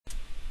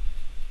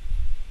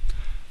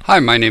Hi,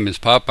 my name is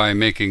Pop. I am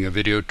making a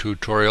video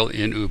tutorial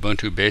in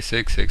Ubuntu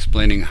Basics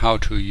explaining how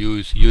to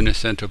use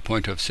unicenta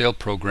point of sale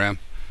program.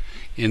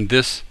 In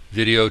this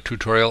video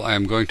tutorial I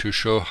am going to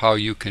show how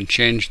you can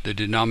change the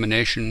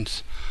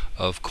denominations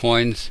of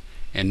coins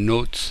and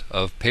notes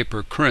of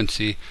paper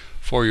currency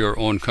for your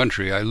own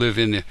country. I live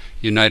in the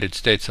United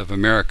States of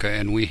America,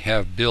 and we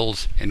have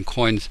bills and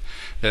coins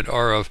that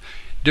are of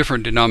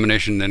different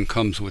denomination than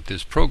comes with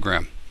this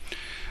program.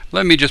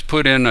 Let me just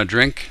put in a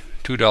drink,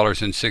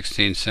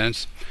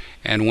 $2.16,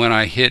 and when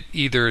I hit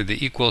either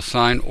the equal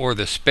sign or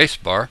the space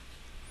bar,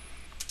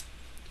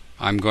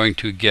 I'm going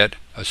to get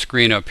a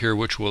screen up here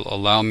which will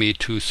allow me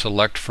to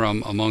select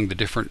from among the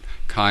different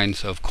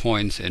kinds of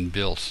coins and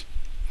bills.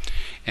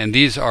 And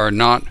these are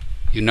not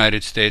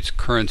United States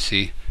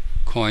currency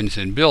coins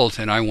and bills,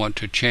 and I want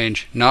to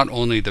change not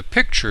only the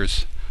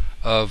pictures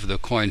of the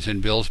coins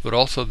and bills but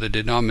also the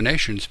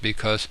denominations,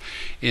 because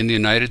in the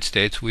United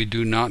States we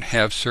do not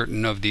have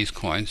certain of these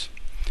coins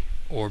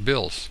or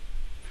bills.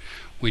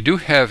 We do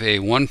have a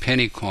 1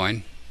 penny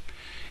coin,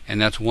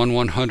 and that's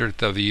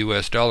 1/100th of a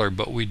US dollar,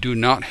 but we do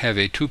not have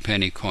a 2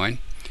 penny coin.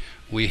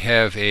 We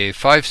have a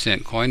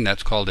 5-cent coin,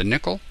 that's called a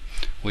nickel.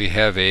 We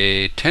have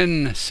a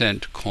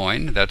 10-cent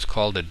coin, that's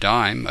called a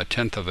dime, a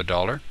tenth of a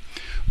dollar.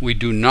 We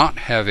do not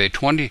have a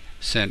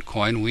 20-cent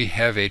coin. We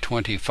have a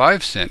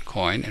 25-cent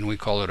coin, and we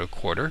call it a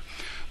quarter.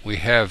 We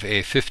have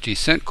a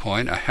 50-cent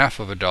coin, a half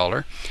of a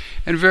dollar,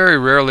 and very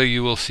rarely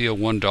you will see a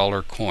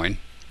 $1 coin.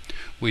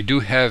 We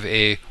do have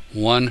a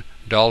 $1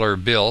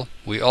 bill.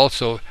 We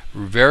also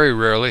very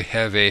rarely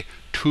have a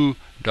 $2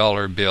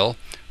 bill.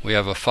 We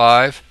have a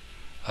 5,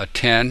 a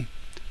 10,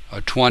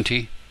 a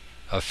 20,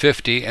 a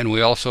 50, and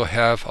we also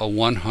have a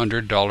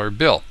 $100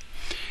 bill.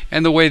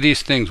 And the way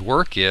these things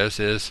work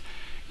is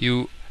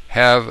you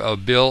have a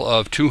bill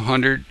of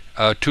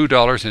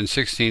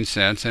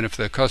 $2.16, and if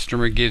the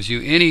customer gives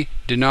you any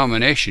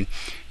denomination,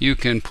 you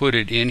can put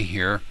it in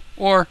here,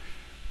 or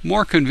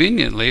more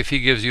conveniently, if he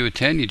gives you a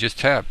 10, you just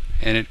tap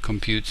and it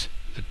computes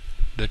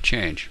the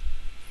change.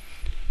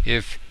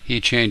 If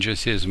he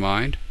changes his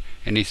mind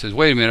and he says,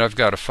 wait a minute, I've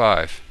got a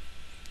 5,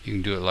 you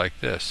can do it like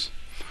this.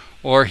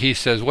 Or he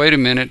says, wait a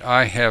minute,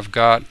 I have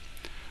got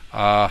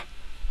a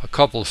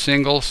couple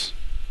singles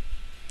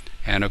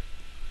and a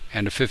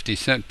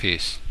 50-cent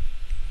piece,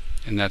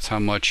 and that's how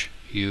much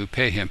you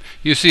pay him.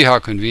 You see how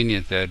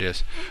convenient that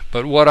is.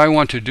 But what I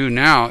want to do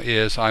now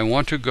is I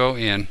want to go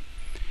in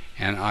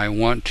and I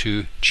want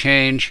to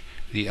change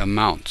the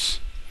amounts.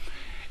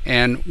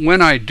 And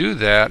when I do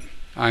that,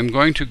 I'm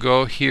going to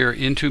go here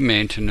into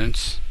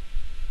maintenance,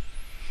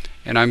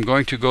 and I'm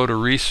going to go to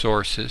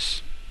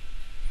resources,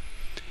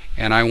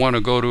 and I want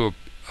to go to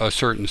a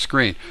certain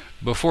screen.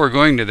 Before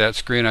going to that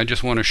screen, I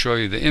just want to show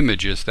you the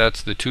images.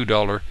 That's the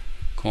 $2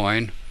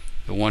 coin,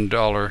 the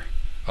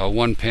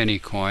 $1 penny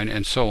coin,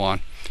 and so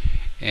on.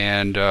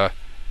 And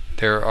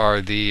there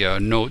are the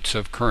notes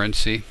of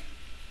currency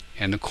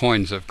and the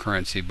coins of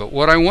currency. But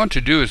what I want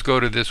to do is go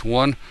to this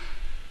one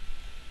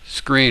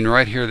screen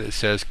right here that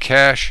says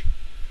cash.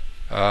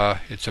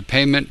 It's a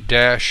payment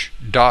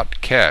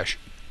dot cash,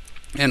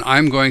 and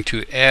I'm going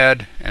to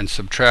add and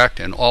subtract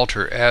and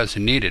alter as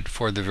needed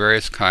for the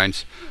various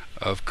kinds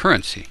of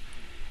currency,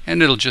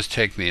 and it'll just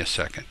take me a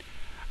second.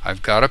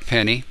 I've got a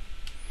penny,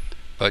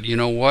 but you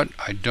know what,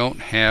 I don't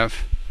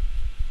have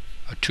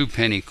a 2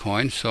 penny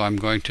coin, so I'm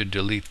going to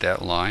delete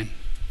that line.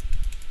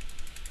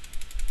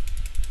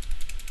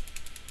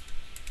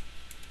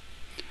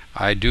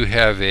 I do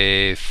have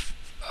a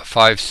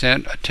 5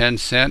 cent, a 10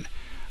 cent.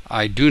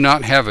 I do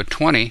not have a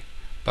 20,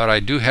 but I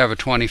do have a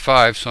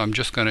 25, so I'm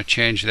just going to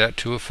change that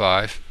to a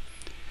 5.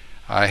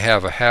 I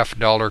have a $half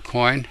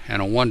coin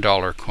and a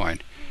 $1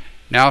 coin.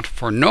 Now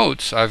for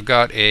notes, I've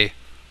got a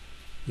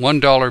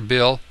 $1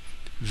 bill.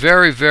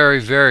 Very, very,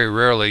 very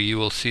rarely you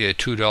will see a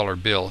 $2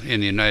 bill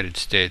in the United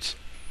States.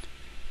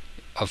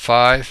 A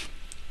 5,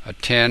 a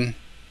 10,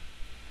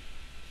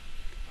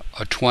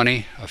 a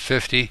 20, a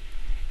 50,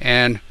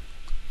 and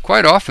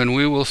quite often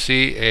we will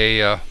see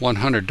a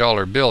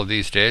 $100 bill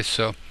these days,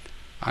 so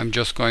I'm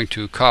just going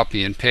to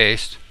copy and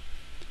paste.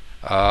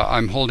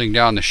 I'm holding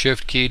down the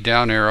Shift key,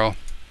 down arrow,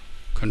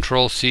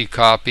 Control C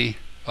copy,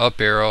 up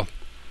arrow,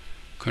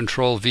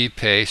 Control V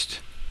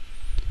paste,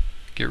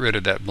 get rid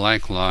of that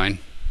blank line,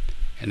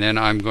 and then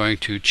I'm going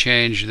to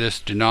change this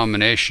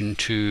denomination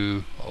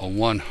to a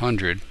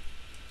 100.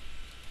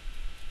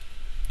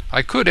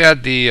 I could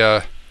add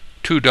the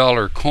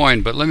 $2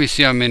 coin, but let me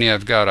see how many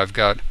I've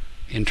got.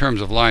 In terms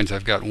of lines,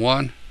 I've got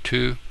 1,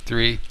 2,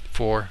 3,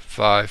 4,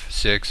 5,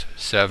 6,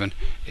 7,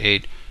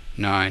 8,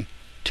 9,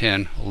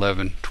 10,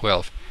 11,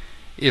 12.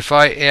 If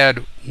I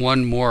add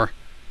one more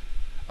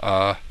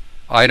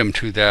item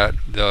to that,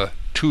 the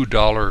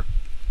 $2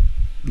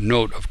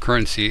 note of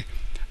currency,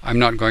 I'm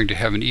not going to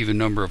have an even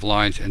number of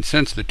lines, and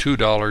since the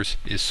 $2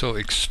 is so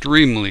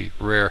extremely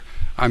rare,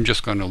 I'm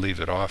just going to leave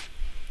it off.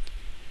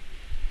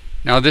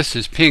 Now this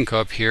is pink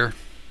up here,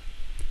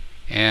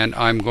 and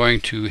I'm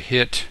going to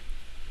hit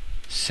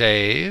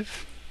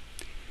save,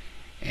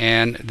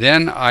 and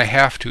then I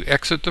have to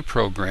exit the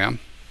program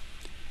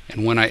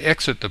and when I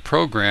exit the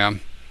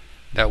program,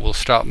 that will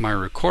stop my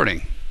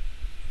recording,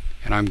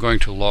 and I'm going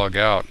to log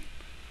out.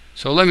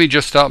 So let me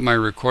just stop my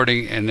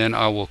recording, and then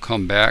I will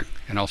come back,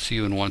 and I'll see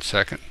you in 1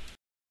 second.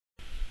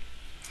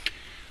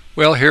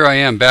 Well, here I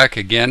am back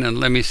again, and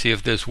let me see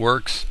if this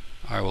works.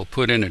 I will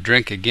put in a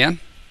drink again,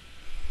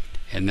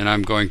 and then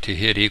I'm going to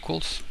hit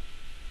equals.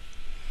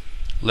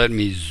 Let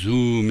me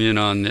zoom in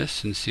on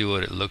this and see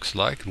what it looks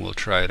like, and we'll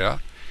try it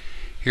out.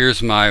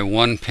 Here's my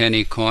 1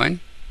 penny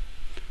coin,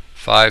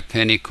 5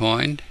 penny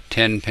coin,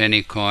 10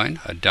 penny coin,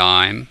 a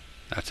dime,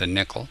 that's a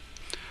nickel,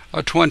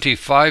 a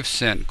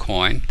 25-cent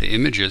coin, the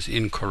image is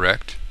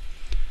incorrect,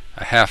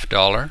 a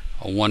 $50,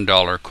 a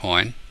 $1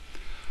 coin,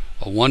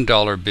 a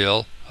 $1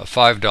 bill, a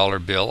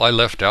 $5 bill, I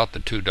left out the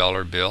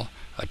 $2 bill,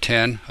 a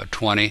 10, a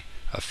 20,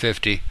 a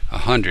 50, a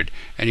 100,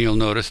 and you'll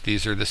notice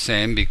these are the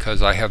same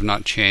because I have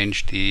not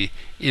changed the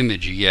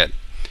image yet.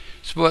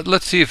 So, but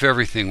let's see if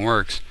everything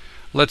works.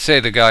 Let's say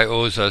the guy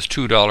owes us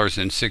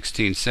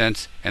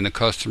 $2.16 and the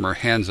customer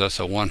hands us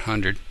a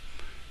 100.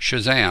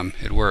 Shazam,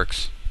 it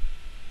works.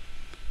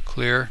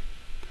 Clear?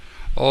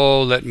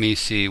 Oh, let me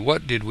see.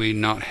 What did we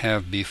not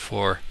have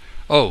before?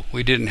 Oh,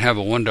 we didn't have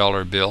a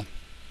 $1 bill.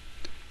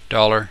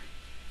 Dollar,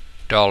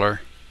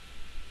 dollar,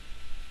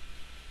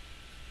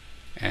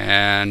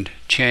 and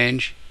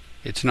change.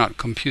 It's not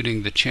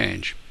computing the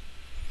change.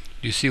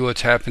 Do you see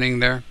what's happening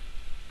there?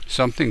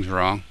 Something's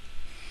wrong.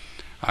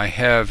 I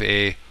have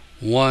a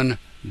 $1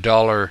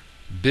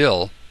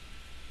 bill,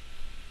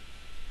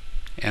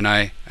 and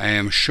I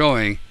am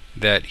showing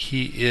that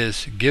he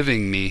is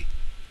giving me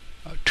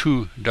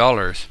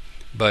 $2,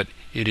 but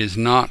it is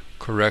not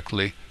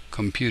correctly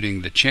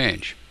computing the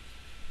change.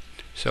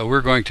 So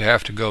we're going to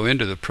have to go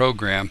into the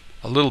program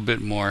a little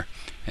bit more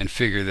and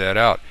figure that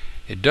out.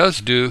 It does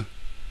do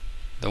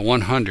the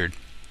 100.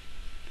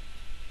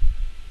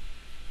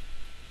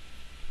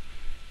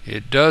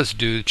 It does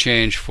do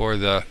change for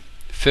the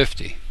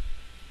 50.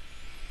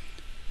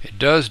 It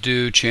does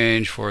do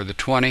change for the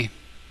 20,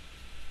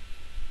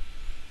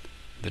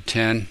 the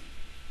 10,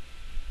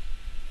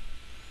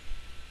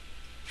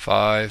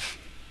 5,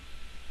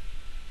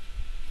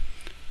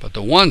 but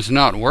the 1's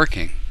not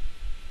working.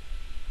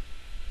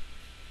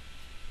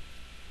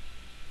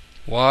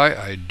 Why,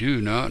 I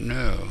do not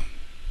know.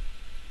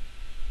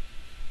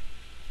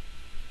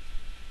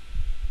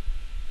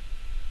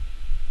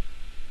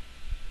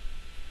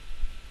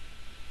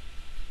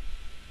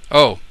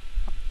 Oh,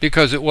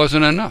 because it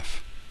wasn't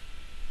enough.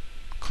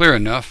 Clear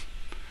enough.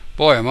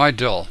 Boy, am I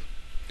dull.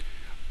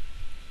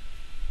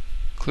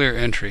 Clear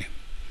entry.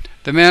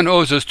 The man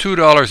owes us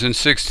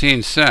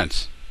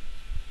 $2.16.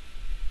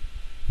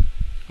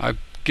 I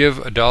give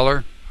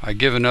 $1, I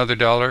give another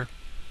 $1,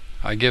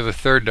 I give a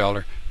third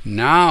 $1.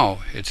 Now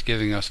it's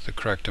giving us the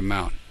correct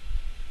amount.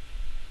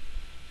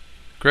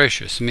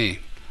 Gracious me,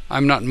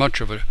 I'm not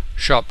much of a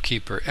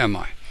shopkeeper, am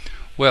I?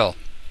 Well,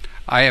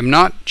 I am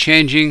not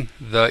changing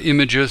the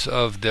images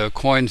of the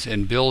coins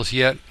and bills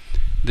yet.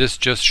 This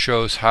just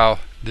shows how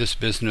this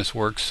business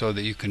works so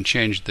that you can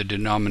change the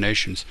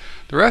denominations.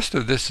 The rest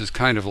of this is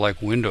kind of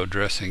like window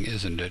dressing,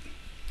 isn't it?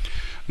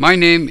 My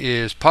name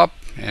is Pop,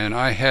 and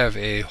I have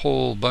a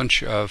whole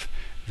bunch of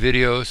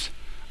videos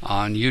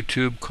on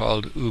YouTube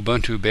called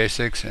Ubuntu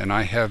Basics, and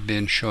I have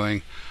been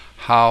showing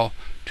how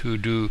to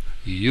do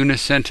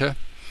unicenta,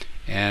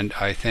 and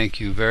I thank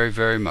you very,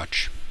 very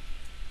much.